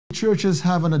Churches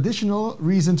have an additional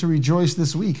reason to rejoice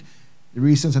this week. The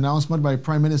recent announcement by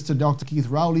Prime Minister Dr. Keith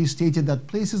Rowley stated that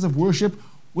places of worship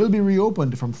will be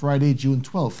reopened from Friday, June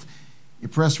 12th. A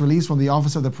press release from the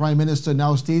Office of the Prime Minister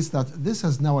now states that this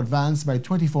has now advanced by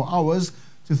 24 hours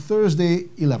to Thursday,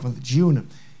 11th June.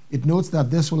 It notes that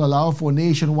this will allow for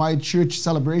nationwide church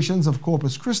celebrations of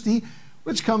Corpus Christi,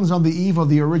 which comes on the eve of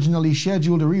the originally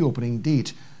scheduled reopening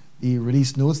date. The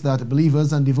release notes that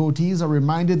believers and devotees are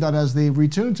reminded that as they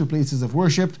return to places of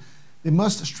worship, they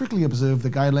must strictly observe the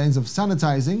guidelines of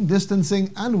sanitizing,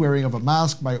 distancing, and wearing of a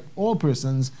mask by all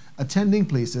persons attending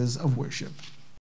places of worship.